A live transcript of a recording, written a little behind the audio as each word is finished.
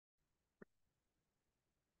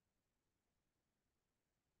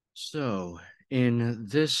So, in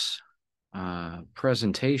this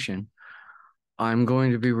presentation, I'm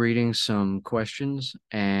going to be reading some questions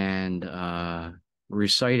and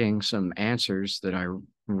reciting some answers that I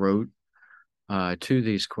wrote to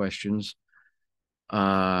these questions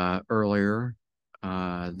earlier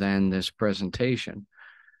than this presentation.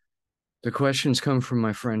 The questions come from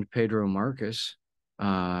my friend Pedro Marcus,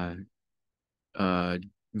 uh, a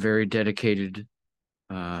very dedicated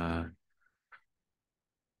uh,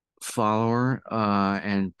 follower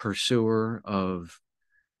and pursuer of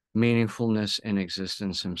meaningfulness in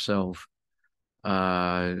existence himself,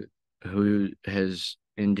 uh, who has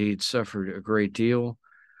indeed suffered a great deal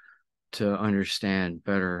to understand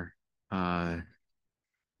better uh,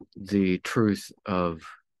 the truth of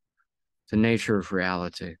the nature of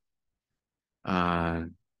reality. Uh,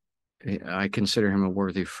 I consider him a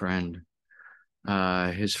worthy friend.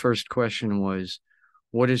 His first question was,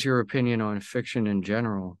 what is your opinion on fiction in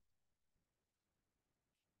general?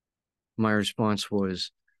 My response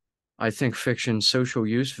was, I think fiction's social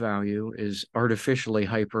use value is artificially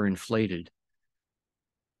hyperinflated.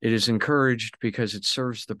 It is encouraged because it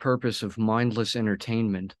serves the purpose of mindless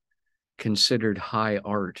entertainment, considered high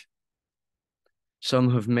art.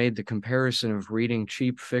 Some have made the comparison of reading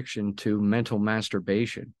cheap fiction to mental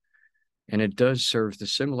masturbation, and it does serve the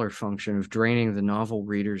similar function of draining the novel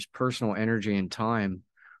reader's personal energy and time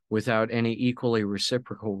without any equally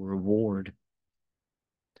reciprocal reward.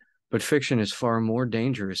 But fiction is far more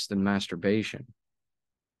dangerous than masturbation.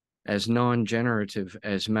 As non-generative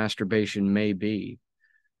as masturbation may be,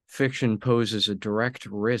 fiction poses a direct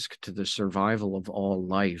risk to the survival of all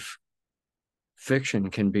life. Fiction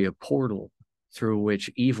can be a portal through which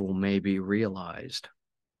evil may be realized.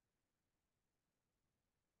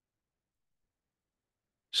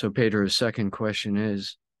 So Pedro's second question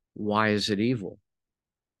is, why is it evil?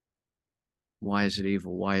 Why is it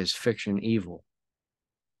evil? Why is fiction evil?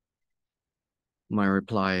 My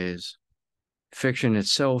reply is, fiction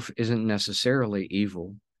itself isn't necessarily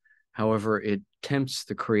evil. However, it tempts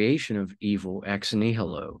the creation of evil ex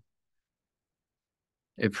nihilo.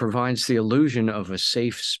 It provides the illusion of a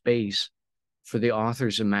safe space for the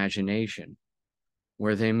author's imagination,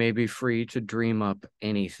 where they may be free to dream up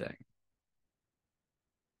anything.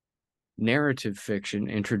 Narrative fiction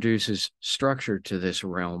introduces structure to this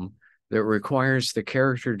realm that requires the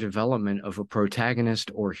character development of a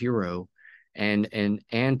protagonist or hero and an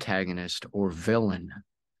antagonist or villain.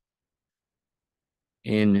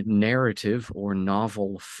 In narrative or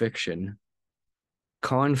novel fiction,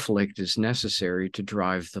 conflict is necessary to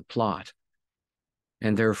drive the plot,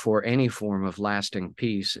 and therefore any form of lasting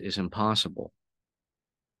peace is impossible.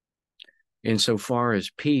 Insofar as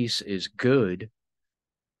peace is good,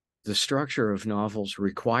 the structure of novels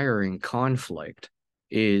requiring conflict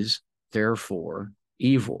is, therefore,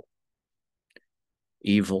 evil.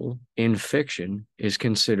 Evil in fiction is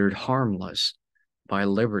considered harmless by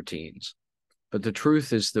libertines, but the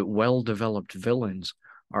truth is that well-developed villains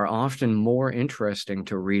are often more interesting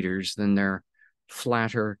to readers than their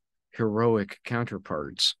flatter, heroic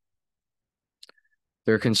counterparts.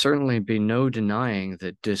 There can certainly be no denying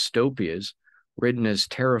that dystopias, written as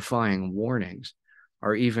terrifying warnings,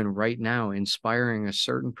 are even right now inspiring a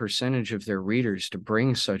certain percentage of their readers to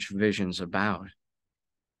bring such visions about.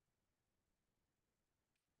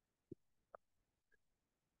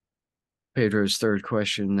 Pedro's third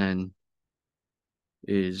question then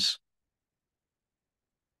is,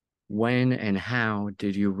 when and how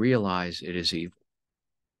did you realize it is evil?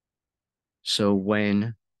 So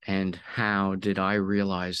when and how did I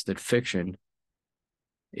realize that fiction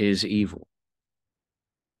is evil?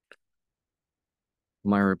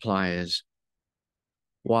 My reply is,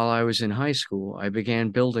 while I was in high school, I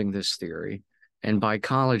began building this theory, and by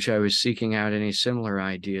college, I was seeking out any similar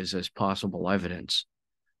ideas as possible evidence.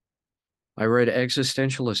 I read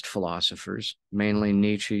existentialist philosophers, mainly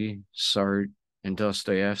Nietzsche, Sartre, and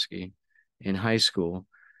Dostoevsky, in high school,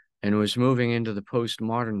 and was moving into the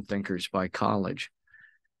postmodern thinkers by college.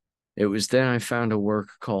 It was then I found a work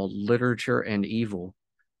called Literature and Evil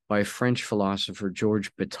by French philosopher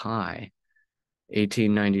Georges Bataille,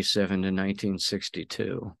 1897 to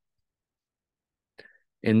 1962.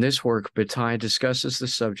 In this work, Bataille discusses the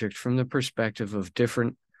subject from the perspective of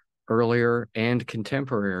different earlier and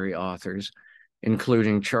contemporary authors,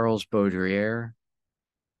 including Charles Baudelaire,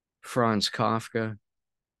 Franz Kafka,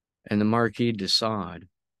 and the Marquis de Sade,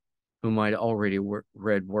 whom I'd already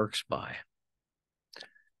read works by.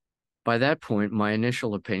 By that point, my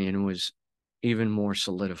initial opinion was even more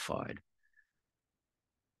solidified.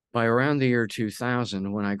 By around the year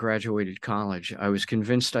 2000, when I graduated college, I was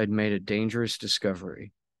convinced I'd made a dangerous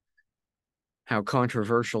discovery. How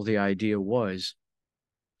controversial the idea was,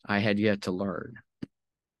 I had yet to learn.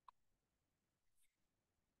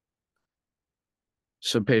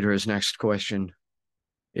 So Pedro's next question,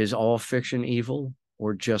 is all fiction evil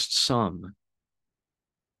or just some?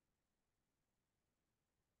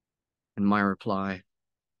 And my reply,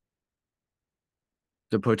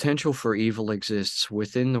 the potential for evil exists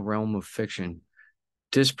within the realm of fiction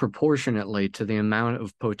disproportionately to the amount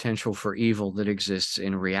of potential for evil that exists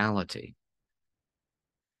in reality.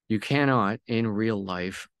 You cannot, in real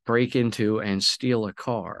life, break into and steal a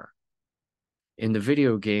car. In the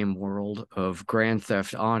video game world of Grand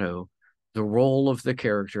Theft Auto, the role of the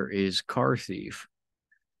character is car thief.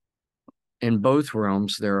 In both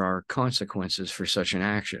realms, there are consequences for such an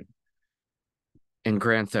action. In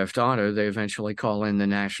Grand Theft Auto, they eventually call in the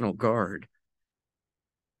National Guard.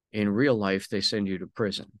 In real life, they send you to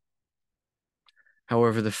prison.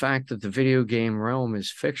 However, the fact that the video game realm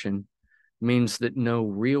is fiction means that no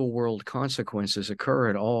real-world consequences occur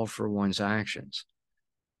at all for one's actions.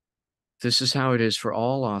 This is how it is for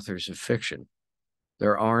all authors of fiction.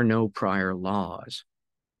 There are no prior laws.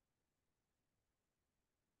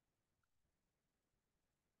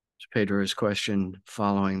 So Pedro's question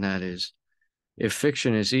following that is, if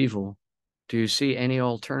fiction is evil, do you see any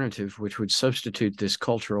alternative which would substitute this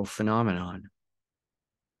cultural phenomenon?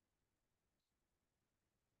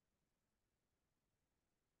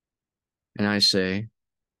 And I say,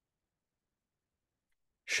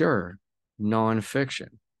 sure, nonfiction.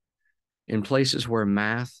 In places where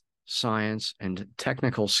math, science, and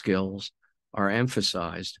technical skills are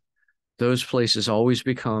emphasized, those places always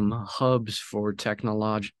become hubs for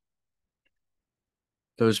technology.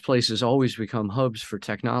 Those places always become hubs for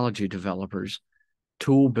technology developers,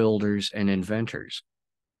 tool builders, and inventors.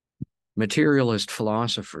 Materialist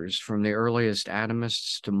philosophers, from the earliest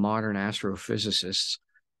atomists to modern astrophysicists,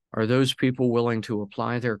 are those people willing to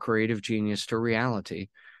apply their creative genius to reality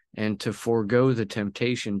and to forego the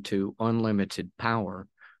temptation to unlimited power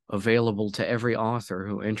available to every author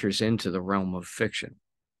who enters into the realm of fiction.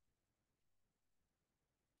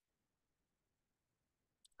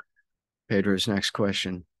 Pedro's next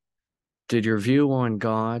question, did your view on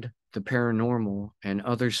God, the paranormal, and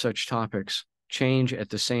other such topics change at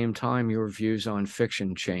the same time your views on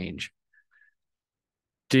fiction change?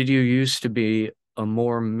 Did you used to be a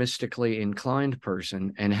more mystically inclined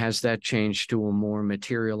person, and has that changed to a more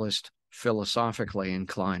materialist, philosophically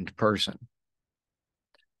inclined person?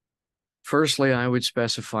 Firstly, I would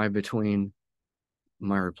specify between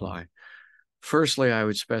my reply. Firstly, I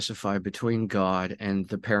would specify between God and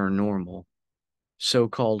the paranormal.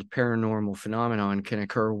 So-called paranormal phenomenon can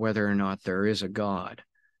occur whether or not there is a God.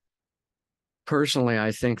 Personally,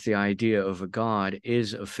 I think the idea of a God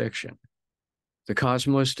is a fiction. The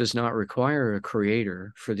cosmos does not require a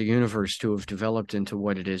creator for the universe to have developed into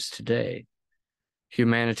what it is today.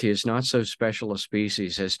 Humanity is not so special a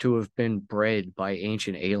species as to have been bred by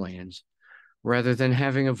ancient aliens, rather than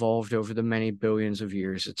having evolved over the many billions of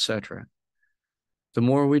years, etc. The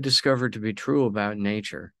more we discover to be true about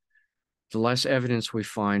nature, the less evidence we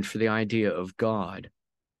find for the idea of God.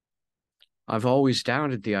 I've always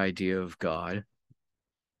doubted the idea of God,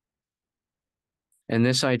 and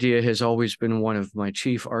this idea has always been one of my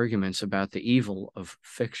chief arguments about the evil of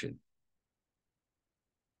fiction.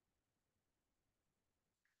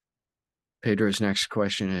 Pedro's next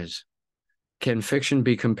question is, can fiction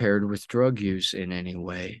be compared with drug use in any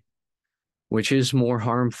way? Which is more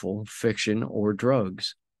harmful, fiction or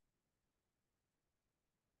drugs?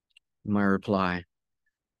 My reply,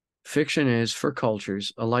 fiction is, for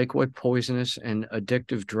cultures, alike what poisonous and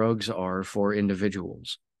addictive drugs are for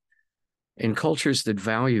individuals. In cultures that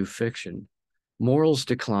value fiction, morals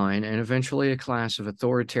decline and eventually a class of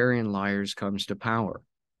authoritarian liars comes to power.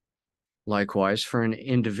 Likewise, for an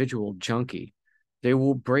individual junkie, they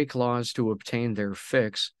will break laws to obtain their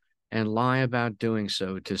fix and lie about doing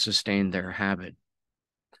so to sustain their habit.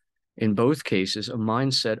 In both cases, a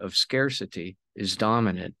mindset of scarcity is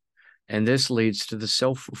dominant, and this leads to the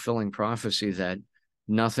self-fulfilling prophecy that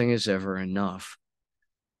nothing is ever enough.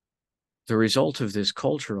 The result of this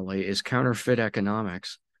culturally is counterfeit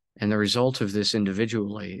economics, and the result of this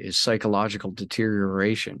individually is psychological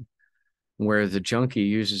deterioration, where the junkie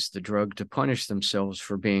uses the drug to punish themselves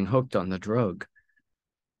for being hooked on the drug.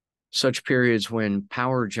 Such periods when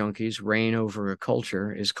power junkies reign over a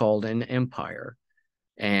culture is called an empire,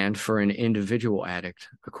 and for an individual addict,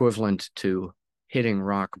 equivalent to hitting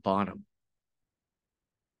rock bottom.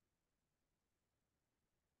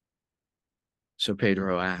 So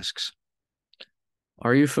Pedro asks,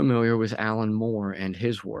 are you familiar with Alan Moore and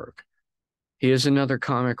his work? He is another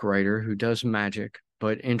comic writer who does magic,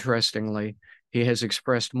 but interestingly, He has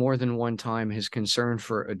expressed more than one time his concern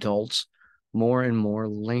for adults, more and more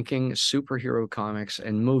linking superhero comics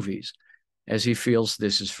and movies, as he feels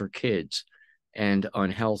this is for kids and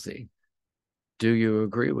unhealthy. Do you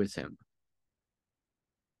agree with him?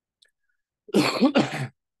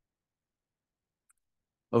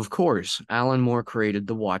 Of course, Alan Moore created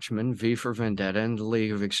The Watchmen, V for Vendetta, and The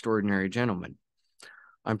League of Extraordinary Gentlemen.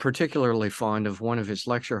 I'm particularly fond of one of his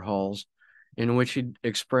lecture halls in which he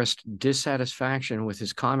expressed dissatisfaction with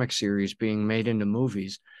his comic series being made into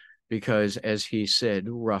movies because, as he said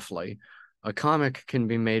roughly, a comic can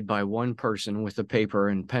be made by one person with a paper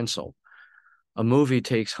and pencil. A movie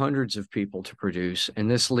takes hundreds of people to produce, and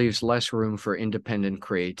this leaves less room for independent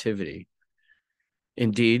creativity.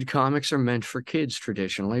 Indeed, comics are meant for kids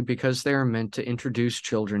traditionally because they are meant to introduce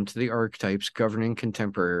children to the archetypes governing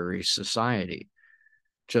contemporary society,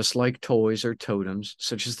 just like toys or totems,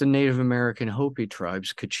 such as the Native American Hopi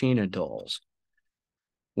tribe's Kachina dolls.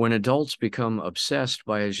 When adults become obsessed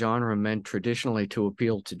by a genre meant traditionally to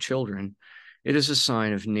appeal to children, it is a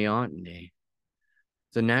sign of neoteny.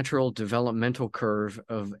 The natural developmental curve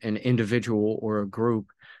of an individual or a group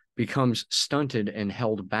becomes stunted and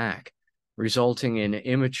held back, resulting in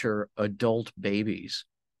immature adult babies.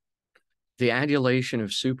 The adulation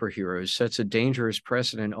of superheroes sets a dangerous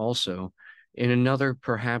precedent also in another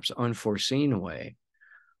perhaps unforeseen way.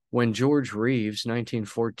 When George Reeves,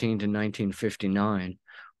 1914 to 1959,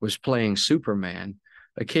 was playing Superman,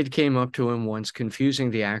 a kid came up to him once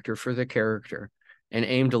confusing the actor for the character and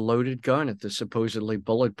aimed a loaded gun at the supposedly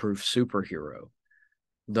bulletproof superhero.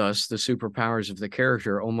 Thus, the superpowers of the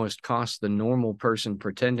character almost cost the normal person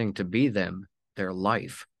pretending to be them their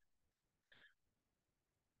life.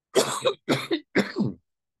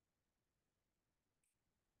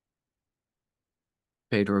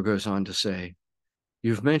 Pedro goes on to say,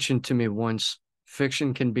 "You've mentioned to me once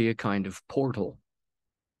fiction can be a kind of portal.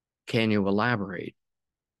 Can you elaborate?"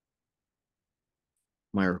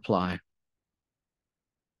 My reply,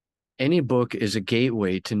 any book is a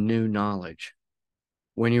gateway to new knowledge.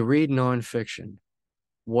 When you read nonfiction,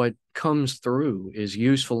 what comes through is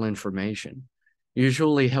useful information,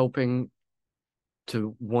 usually helping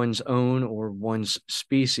to one's own or one's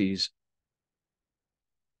species.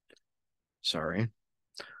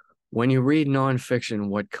 When you read nonfiction,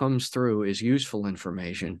 what comes through is useful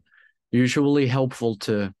information, usually helpful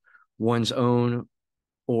to one's own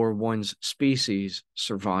or one's species'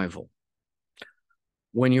 survival.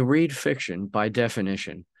 When you read fiction, by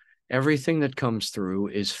definition, everything that comes through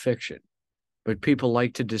is fiction, but people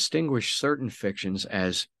like to distinguish certain fictions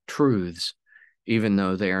as truths, even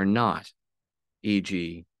though they are not,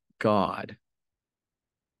 e.g., God.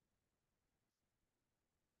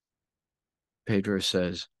 Pedro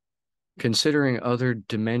says, considering other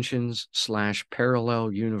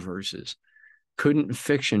dimensions/parallel universes, couldn't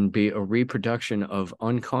fiction be a reproduction of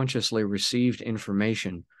unconsciously received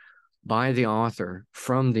information by the author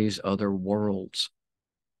from these other worlds?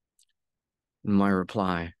 My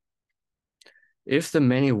reply, if the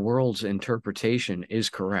many worlds interpretation is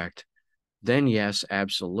correct, then yes,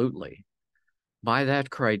 absolutely. By that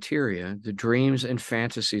criteria, the dreams and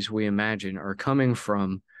fantasies we imagine are coming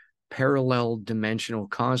from parallel dimensional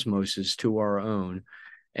cosmoses to our own,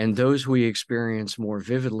 and those we experience more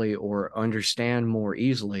vividly or understand more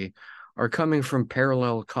easily are coming from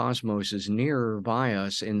parallel cosmoses nearer by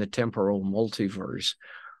us in the temporal multiverse,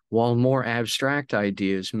 while more abstract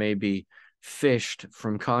ideas may be fished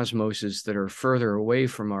from cosmoses that are further away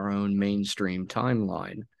from our own mainstream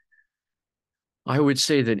timeline. I would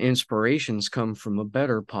say that inspirations come from a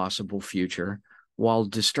better possible future, while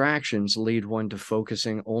distractions lead one to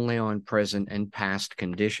focusing only on present and past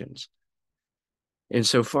conditions.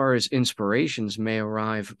 Insofar as inspirations may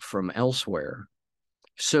arrive from elsewhere,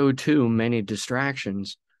 so too may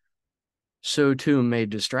distractions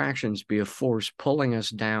be a force pulling us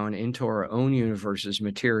down into our own universe's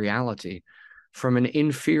materiality from an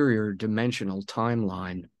inferior dimensional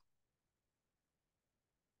timeline.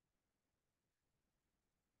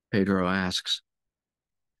 Pedro asks,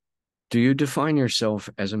 do you define yourself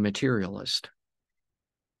as a materialist?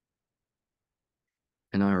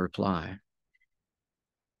 And I reply,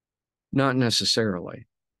 not necessarily.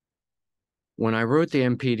 When I wrote the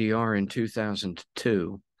MPDR in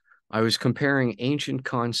 2002, I was comparing ancient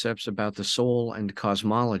concepts about the soul and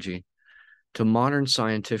cosmology to modern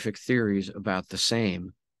scientific theories about the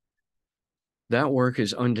same. That work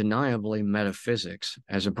is undeniably metaphysics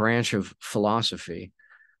as a branch of philosophy,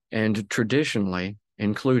 and traditionally,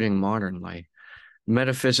 including modernly,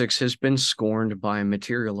 metaphysics has been scorned by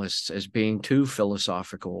materialists as being too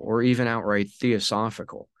philosophical or even outright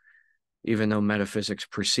theosophical. even though metaphysics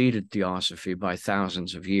preceded theosophy by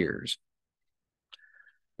thousands of years.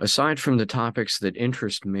 Aside from the topics that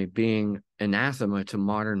interest me being anathema to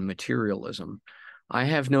modern materialism, I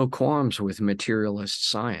have no qualms with materialist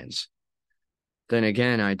science. Then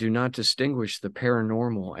again, I do not distinguish the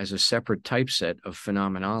paranormal as a separate typeset of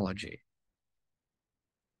phenomenology.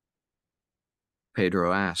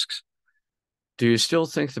 Pedro asks, do you still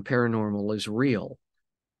think the paranormal is real?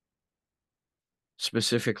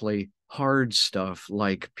 Specifically, hard stuff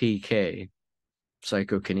like PK,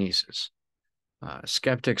 psychokinesis.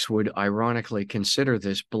 Skeptics would ironically consider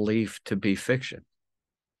this belief to be fiction.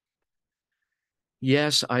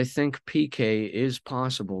 Yes, I think PK is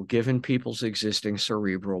possible given people's existing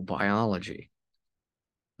cerebral biology.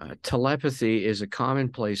 Telepathy is a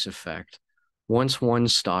commonplace effect once one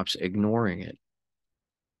stops ignoring it.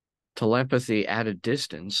 Telepathy at a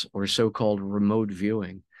distance, or so-called remote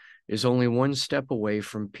viewing, is only one step away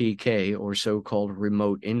from PK, or so-called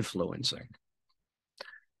remote influencing.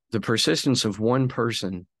 The persistence of one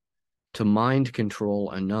person to mind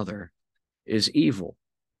control another is evil,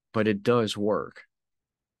 but it does work.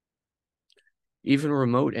 Even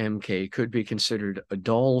remote MK could be considered a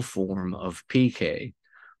dull form of PK,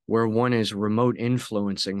 where one is remote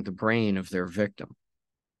influencing the brain of their victim.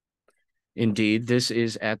 Indeed, this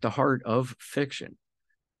is at the heart of fiction,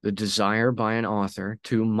 the desire by an author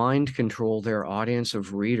to mind control their audience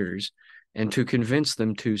of readers and to convince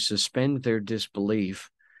them to suspend their disbelief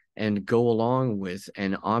and go along with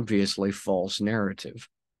an obviously false narrative.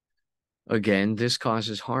 Again, this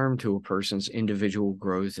causes harm to a person's individual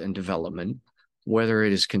growth and development, whether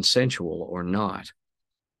it is consensual or not.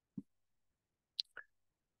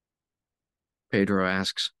 Pedro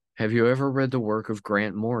asks, have you ever read the work of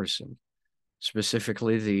Grant Morrison,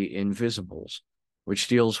 specifically The Invisibles, which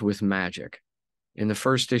deals with magic? In the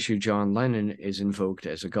first issue, John Lennon is invoked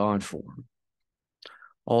as a god form.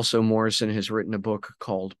 Also, Morrison has written a book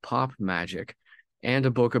called Pop Magic and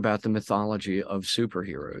a book about the mythology of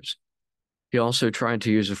superheroes. He also tried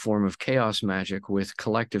to use a form of chaos magic with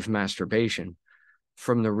collective masturbation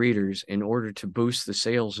from the readers in order to boost the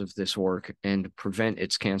sales of this work and prevent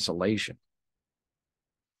its cancellation.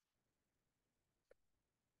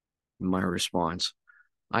 My response,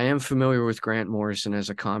 I am familiar with Grant Morrison as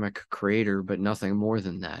a comic creator, but nothing more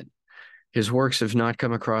than that. His works have not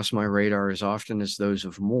come across my radar as often as those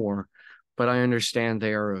of Moore, but I understand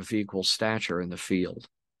they are of equal stature in the field.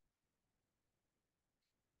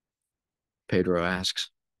 Pedro asks,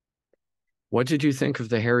 what did you think of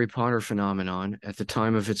the Harry Potter phenomenon at the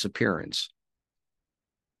time of its appearance?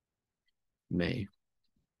 Me.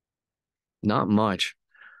 Not much.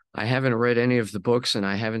 I haven't read any of the books and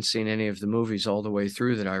I haven't seen any of the movies all the way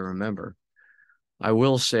through that I remember. I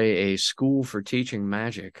will say a school for teaching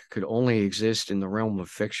magic could only exist in the realm of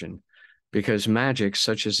fiction, because magic,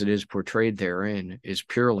 such as it is portrayed therein, is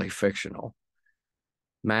purely fictional.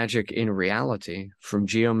 Magic in reality, from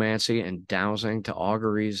geomancy and dowsing to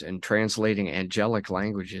auguries and translating angelic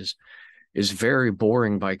languages, is very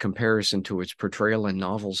boring by comparison to its portrayal in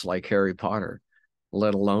novels like Harry Potter,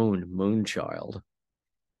 let alone Moonchild.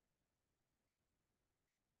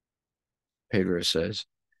 Pedro says,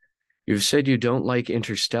 you've said you don't like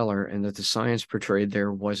Interstellar and that the science portrayed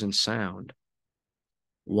there wasn't sound.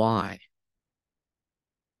 Why?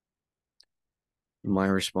 My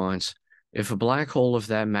response, if a black hole of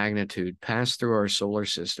that magnitude passed through our solar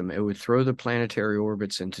system, it would throw the planetary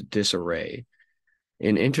orbits into disarray.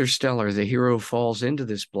 In Interstellar, the hero falls into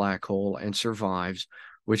this black hole and survives,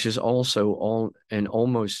 which is also an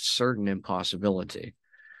almost certain impossibility.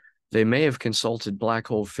 They may have consulted black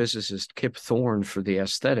hole physicist Kip Thorne for the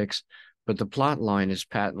aesthetics, but the plot line is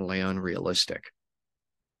patently unrealistic.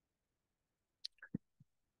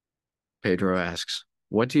 Pedro asks,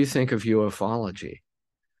 what do you think of ufology?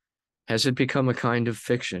 Has it become a kind of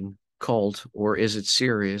fiction, cult, or is it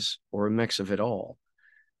serious, or a mix of it all?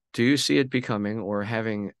 Do you see it becoming, or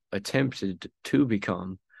having attempted to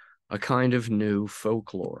become, a kind of new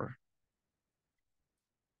folklore?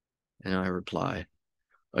 And I reply,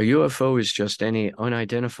 a UFO is just any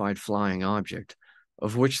unidentified flying object,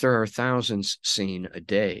 of which there are thousands seen a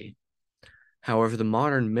day. However, the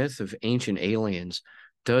modern myth of ancient aliens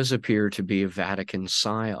does appear to be a Vatican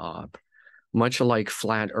psyop, much like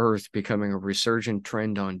flat Earth becoming a resurgent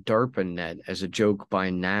trend on DARPANet as a joke by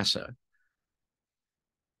NASA.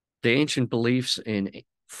 The ancient beliefs in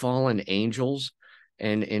fallen angels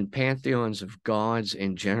and in pantheons of gods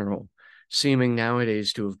in general, seeming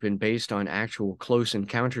nowadays to have been based on actual close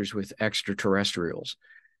encounters with extraterrestrials,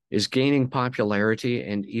 is gaining popularity,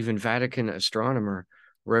 and even Vatican astronomer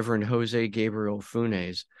Reverend Jose Gabriel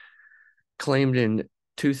Funes claimed in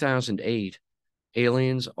 2008,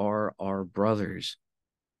 aliens are our brothers.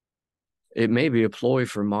 It may be a ploy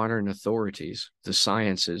for modern authorities, the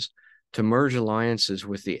sciences, to merge alliances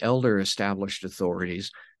with the elder established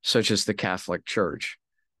authorities, such as the Catholic Church.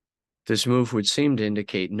 This move would seem to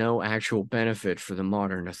indicate no actual benefit for the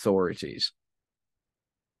modern authorities.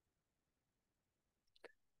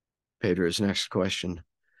 Pedro's next question.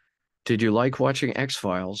 Did you like watching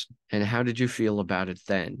X-Files, and how did you feel about it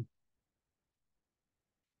then?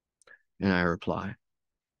 And I reply,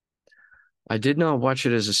 I did not watch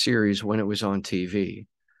it as a series when it was on TV.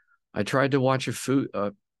 I tried to watch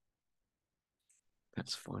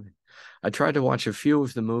that's funny. I tried to watch a few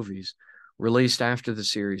of the movies released after the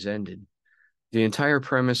series ended. The entire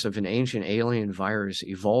premise of an ancient alien virus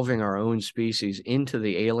evolving our own species into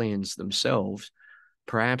the aliens themselves,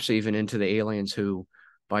 perhaps even into the aliens who,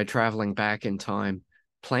 by traveling back in time,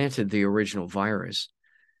 planted the original virus,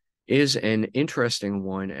 is an interesting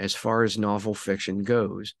one as far as novel fiction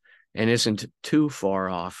goes, and isn't too far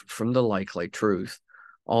off from the likely truth,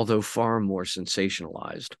 although far more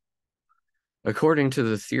sensationalized. According to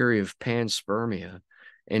the theory of panspermia,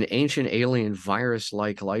 an ancient alien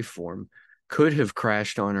virus-like life form could have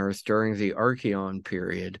crashed on Earth during the Archean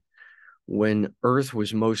period, when Earth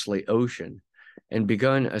was mostly ocean, and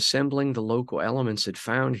begun assembling the local elements it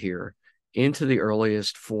found here into the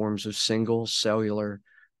earliest forms of single-cellular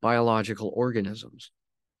biological organisms.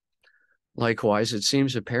 Likewise, it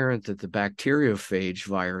seems apparent that the bacteriophage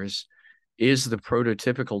virus is the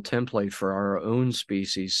prototypical template for our own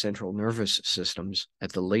species' central nervous systems,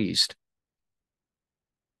 at the least.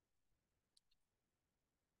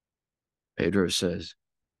 Pedro says,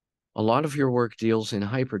 a lot of your work deals in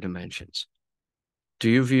hyperdimensions. Do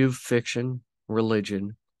you view fiction,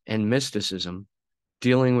 religion, and mysticism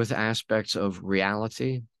dealing with aspects of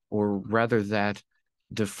reality, or rather that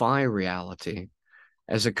defy reality,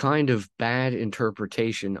 as a kind of bad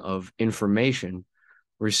interpretation of information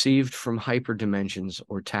received from hyperdimensions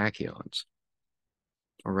or tachyons,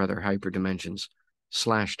 or rather hyperdimensions /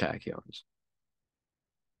 tachyons?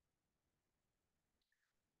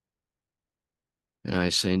 And I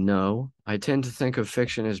say, no, I tend to think of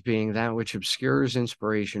fiction as being that which obscures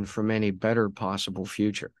inspiration from any better possible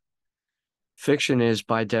future. Fiction is,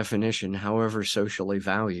 by definition, however socially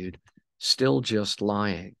valued, still just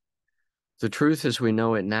lying. The truth as we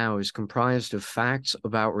know it now is comprised of facts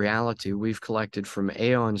about reality we've collected from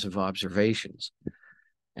aeons of observations.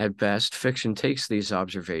 At best, fiction takes these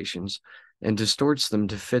observations and distorts them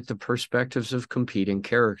to fit the perspectives of competing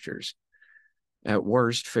characters. At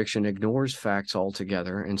worst, fiction ignores facts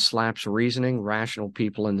altogether and slaps reasoning, rational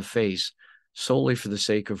people in the face solely for the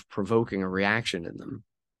sake of provoking a reaction in them.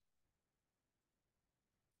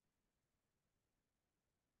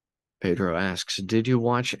 Pedro asks, did you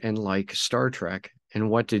watch and like Star Trek, and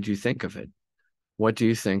what did you think of it? What do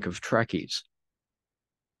you think of Trekkies?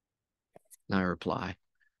 I reply,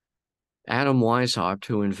 Adam Weishaupt,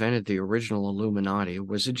 who invented the original Illuminati,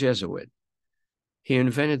 was a Jesuit. He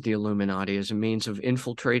invented the Illuminati as a means of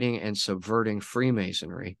infiltrating and subverting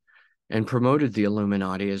Freemasonry, and promoted the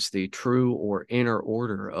Illuminati as the true or inner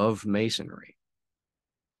order of Masonry.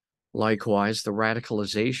 Likewise, the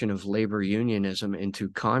radicalization of labor unionism into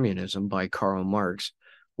communism by Karl Marx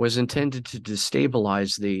was intended to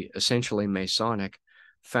destabilize the essentially Masonic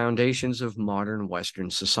foundations of modern Western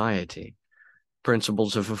society,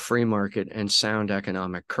 principles of a free market and sound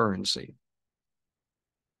economic currency.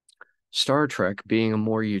 Star Trek, being a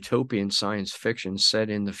more utopian science fiction set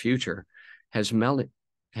in the future, has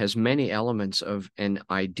many elements of an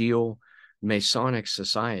ideal Masonic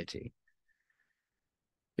society.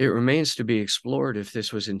 It remains to be explored if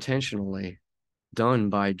this was intentionally done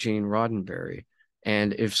by Gene Roddenberry,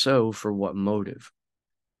 and if so, for what motive.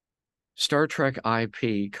 Star Trek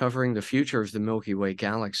IP, covering the future of the Milky Way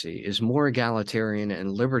galaxy, is more egalitarian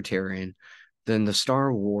and libertarian than the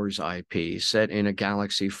Star Wars IP, set in a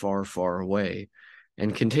galaxy far, far away,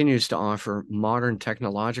 and continues to offer modern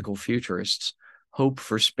technological futurists hope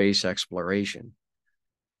for space exploration.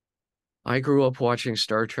 I grew up watching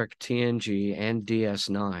Star Trek TNG and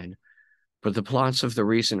DS9, but the plots of the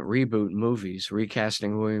recent reboot movies,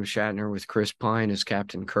 recasting William Shatner with Chris Pine as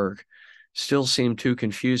Captain Kirk, still seem too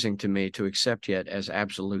confusing to me to accept yet as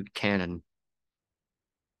absolute canon.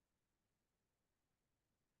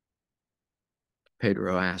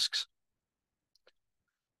 Pedro asks,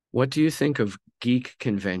 what do you think of geek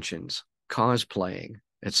conventions, cosplaying,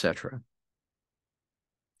 etc.?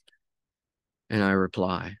 And I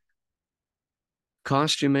reply,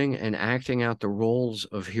 costuming and acting out the roles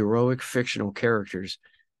of heroic fictional characters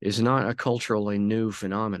is not a culturally new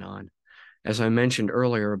phenomenon, As I mentioned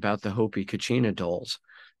earlier about the Hopi Kachina dolls,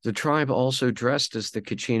 the tribe also dressed as the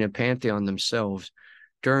Kachina pantheon themselves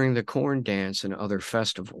during the corn dance and other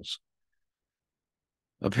festivals.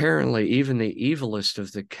 Apparently, even the evilest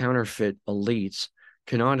of the counterfeit elites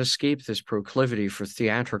cannot escape this proclivity for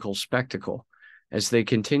theatrical spectacle, as they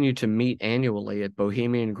continue to meet annually at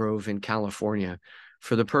Bohemian Grove in California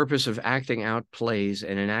for the purpose of acting out plays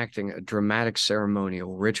and enacting a dramatic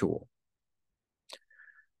ceremonial ritual.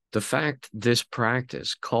 The fact this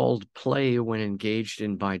practice, called play when engaged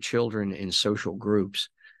in by children in social groups,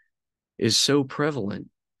 is so prevalent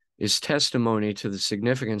is testimony to the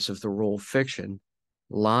significance of the role fiction,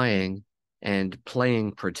 lying, and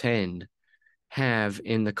playing pretend have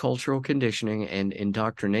in the cultural conditioning and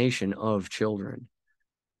indoctrination of children.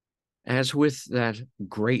 As with that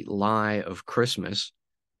great lie of Christmas,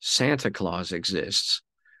 Santa Claus exists.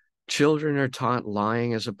 Children are taught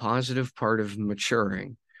lying as a positive part of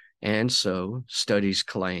maturing, and so, studies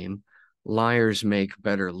claim, liars make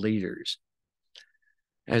better leaders.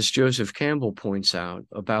 As Joseph Campbell points out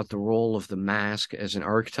about the role of the mask as an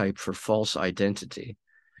archetype for false identity,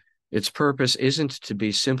 its purpose isn't to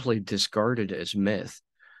be simply discarded as myth,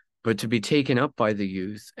 but to be taken up by the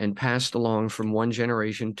youth and passed along from one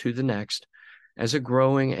generation to the next as a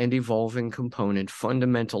growing and evolving component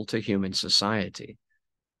fundamental to human society.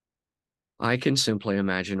 I can simply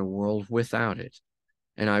imagine a world without it,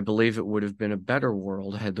 and I believe it would have been a better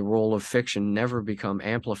world had the role of fiction never become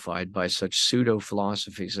amplified by such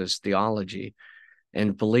pseudo-philosophies as theology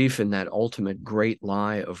and belief in that ultimate great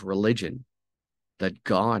lie of religion, that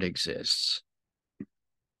God exists.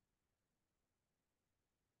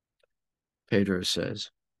 Pedro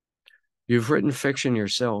says, "You've written fiction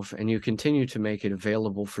yourself, and you continue to make it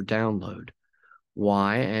available for download.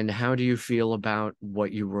 Why and how do you feel about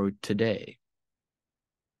what you wrote today?"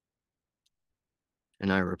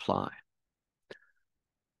 And I reply,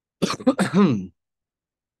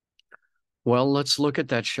 Well, let's look at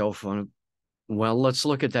that shelf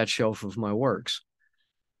of my works.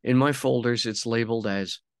 In my folders, it's labeled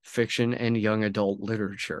as fiction and young adult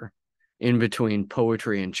literature, in between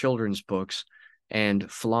poetry and children's books,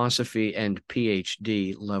 and philosophy and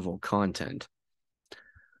PhD level content.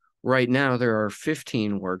 Right now, there are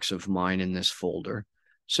 15 works of mine in this folder,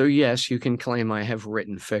 so yes, you can claim I have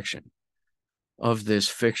written fiction. Of this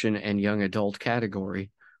fiction and young adult category,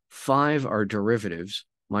 5 are derivatives,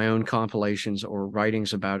 my own compilations or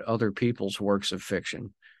writings about other people's works of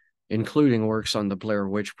fiction, including works on the Blair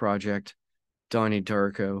Witch Project, Donnie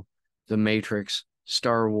Darko, The Matrix,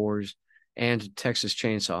 Star Wars, and Texas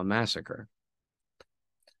Chainsaw Massacre.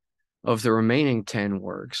 Of the remaining 10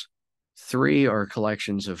 works, 3 are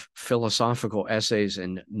collections of philosophical essays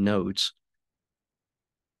and notes,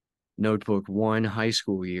 Notebook 1, High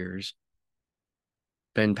School Years,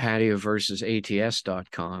 Ben Patio versus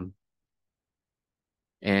ATS.com,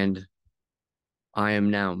 and I Am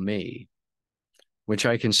Now Me, which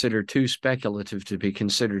I consider too speculative to be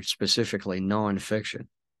considered specifically non-fiction.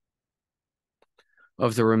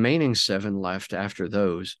 Of the remaining 7 left after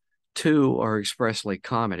those, 2 are expressly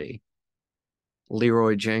comedy,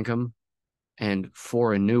 Leroy Jenkins and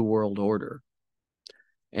For a New World Order,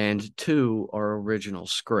 and 2 are original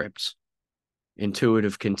scripts,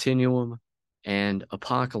 Intuitive Continuum and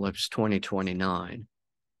Apocalypse 2029.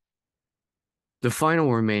 The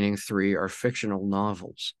final remaining 3 are fictional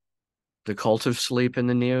novels, The Cult of Sleep and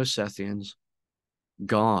the Neo-Sethians,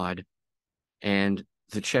 God, and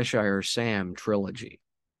the Cheshire Sam trilogy.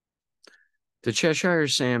 The Cheshire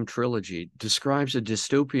Sam trilogy describes a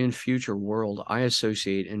dystopian future world I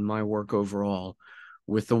associate in my work overall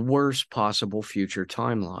with the worst possible future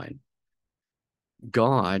timeline.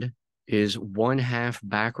 God is 1/2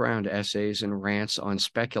 background essays and rants on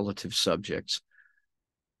speculative subjects,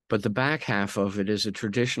 but the back half of it is a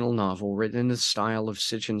traditional novel written in the style of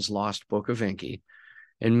Sitchin's Lost Book of Enki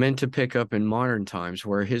and meant to pick up in modern times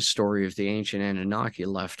where his story of the ancient Anunnaki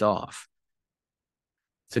left off.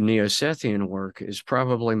 The Neo-Sethian work is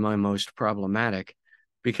probably my most problematic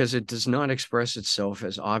because it does not express itself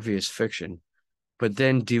as obvious fiction, but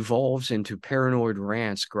then devolves into paranoid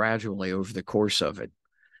rants gradually over the course of it.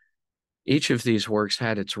 Each of these works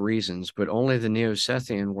had its reasons, but only the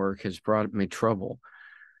Neo-Sethian work has brought me trouble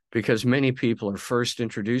because many people are first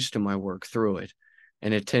introduced to my work through it,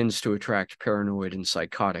 and it tends to attract paranoid and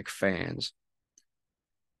psychotic fans.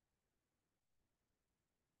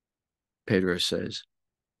 Pedro says,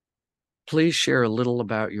 "Please share a little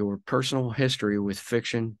about your personal history with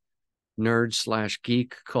fiction,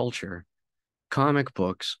 nerd/geek culture, comic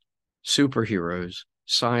books, superheroes,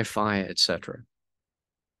 sci-fi, etc."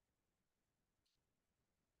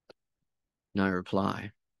 And I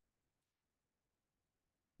reply,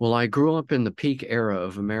 Well, I grew up in the peak era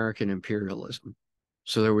of American imperialism,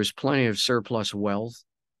 so there was plenty of surplus wealth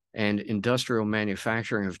and industrial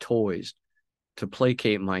manufacturing of toys to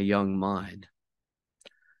placate my young mind.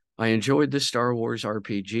 I enjoyed the Star Wars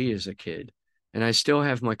RPG as a kid, and I still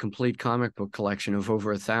have my complete comic book collection of over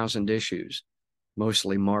 1,000 issues,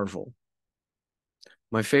 mostly Marvel.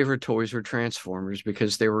 My favorite toys were Transformers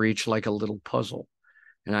because they were each like a little puzzle,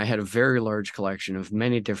 and I had a very large collection of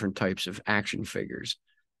many different types of action figures,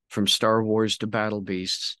 from Star Wars to Battle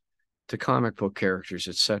Beasts to comic book characters,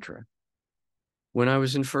 etc. When I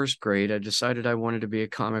was in first grade, I decided I wanted to be a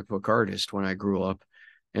comic book artist when I grew up,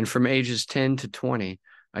 and from ages 10 to 20,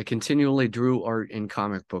 I continually drew art in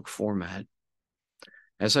comic book format.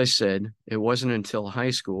 As I said, it wasn't until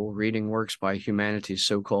high school, reading works by humanity's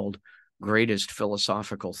so-called greatest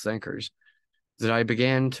philosophical thinkers, that I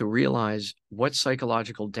began to realize what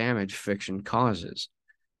psychological damage fiction causes.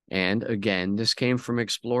 And again, this came from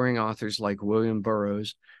exploring authors like William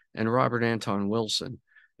Burroughs and Robert Anton Wilson,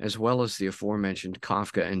 as well as the aforementioned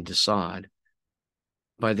Kafka and de Sade.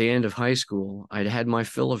 By the end of high school, I'd had my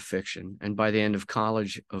fill of fiction, and by the end of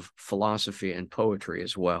college, of philosophy and poetry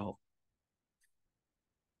as well.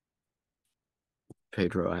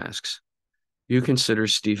 Pedro asks, you consider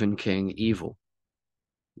Stephen King evil.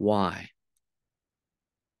 Why?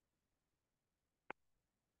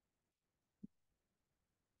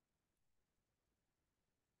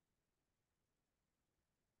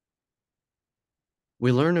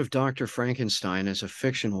 We learn of Dr. Frankenstein as a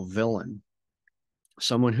fictional villain,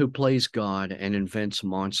 someone who plays God and invents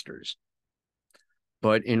monsters.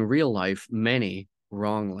 But in real life, many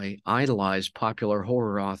wrongly idolize popular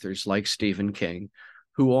horror authors like Stephen King,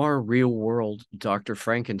 who are real-world Dr.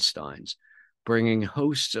 Frankensteins, bringing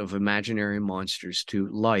hosts of imaginary monsters to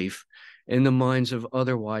life in the minds of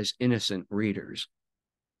otherwise innocent readers.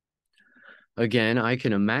 Again, I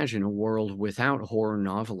can imagine a world without horror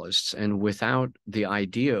novelists and without the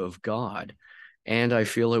idea of God, and I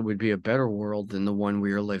feel it would be a better world than the one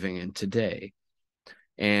we are living in today.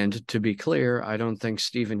 And to be clear, I don't think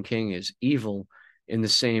Stephen King is evil in the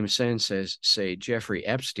same sense as, say, Jeffrey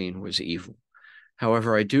Epstein was evil.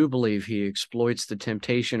 However, I do believe he exploits the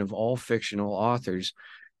temptation of all fictional authors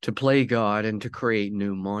to play God and to create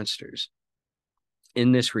new monsters.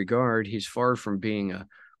 In this regard, he's far from being a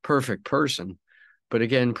perfect person, but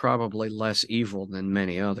again, probably less evil than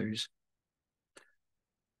many others.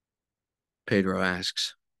 Pedro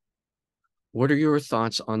asks, what are your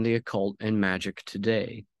thoughts on the occult and magic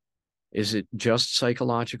today? Is it just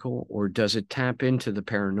psychological, or does it tap into the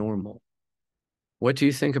paranormal? What do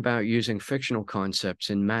you think about using fictional concepts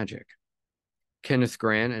in magic? Kenneth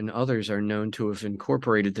Grant and others are known to have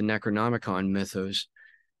incorporated the Necronomicon mythos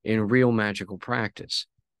in real magical practice.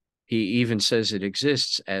 He even says it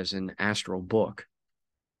exists as an astral book.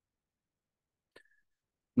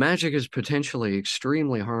 Magic is potentially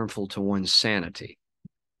extremely harmful to one's sanity,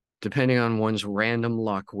 depending on one's random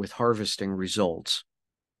luck with harvesting results.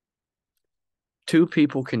 Two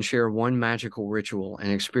people can share one magical ritual and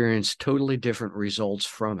experience totally different results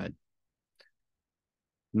from it.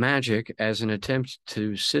 Magic, as an attempt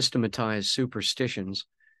to systematize superstitions,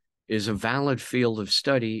 is a valid field of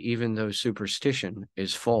study even though superstition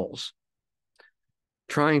is false.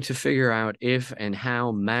 Trying to figure out if and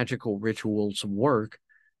how magical rituals work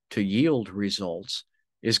to yield results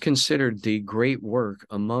is considered the great work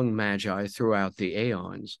among magi throughout the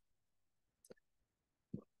aeons.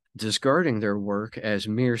 Discarding their work as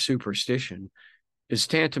mere superstition is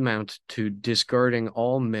tantamount to discarding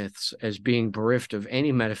all myths as being bereft of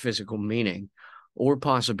any metaphysical meaning or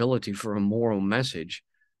possibility for a moral message,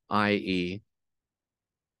 i.e.,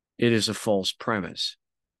 it is a false premise.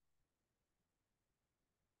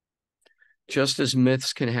 Just as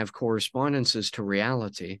myths can have correspondences to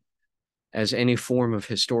reality, as any form of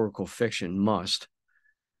historical fiction must,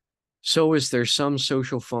 so is there some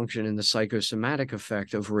social function in the psychosomatic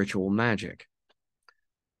effect of ritual magic.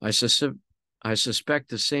 I suspect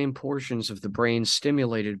the same portions of the brain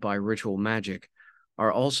stimulated by ritual magic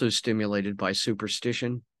are also stimulated by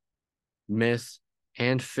superstition, myth,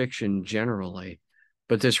 and fiction generally,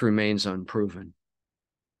 but this remains unproven.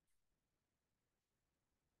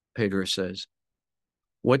 Pedro says,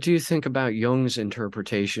 what do you think about Jung's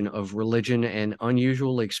interpretation of religion and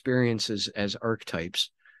unusual experiences as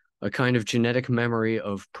archetypes, a kind of genetic memory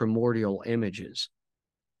of primordial images?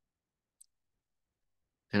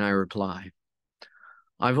 And I reply,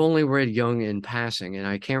 I've only read Jung in passing, and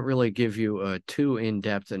I can't really give you a too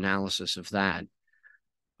in-depth analysis of that.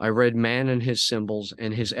 I read Man and His Symbols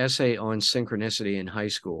and his essay on synchronicity in high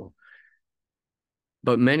school,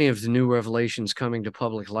 But many of the new revelations coming to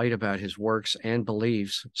public light about his works and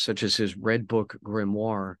beliefs, such as his Red Book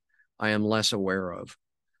grimoire, I am less aware of.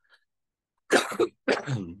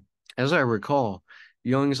 As I recall,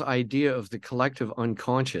 Jung's idea of the collective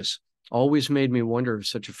unconscious always made me wonder if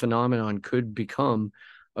such a phenomenon could become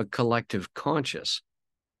a collective conscious.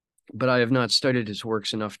 But I have not studied his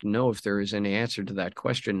works enough to know if there is any answer to that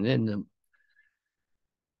question in them.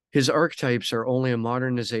 His archetypes are only a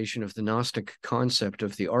modernization of the Gnostic concept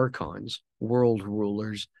of the archons, world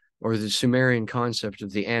rulers, or the Sumerian concept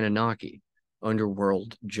of the Anunnaki,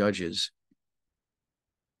 underworld judges.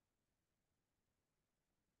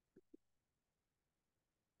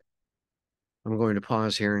 I'm going to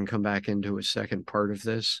pause here and come back into a second part of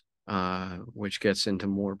this, which gets into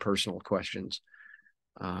more personal questions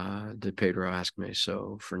that Pedro asked me.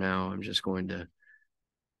 So for now, I'm just going to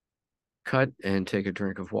cut and take a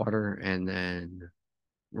drink of water and then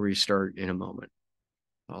restart in a moment.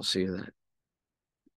 I'll see you then.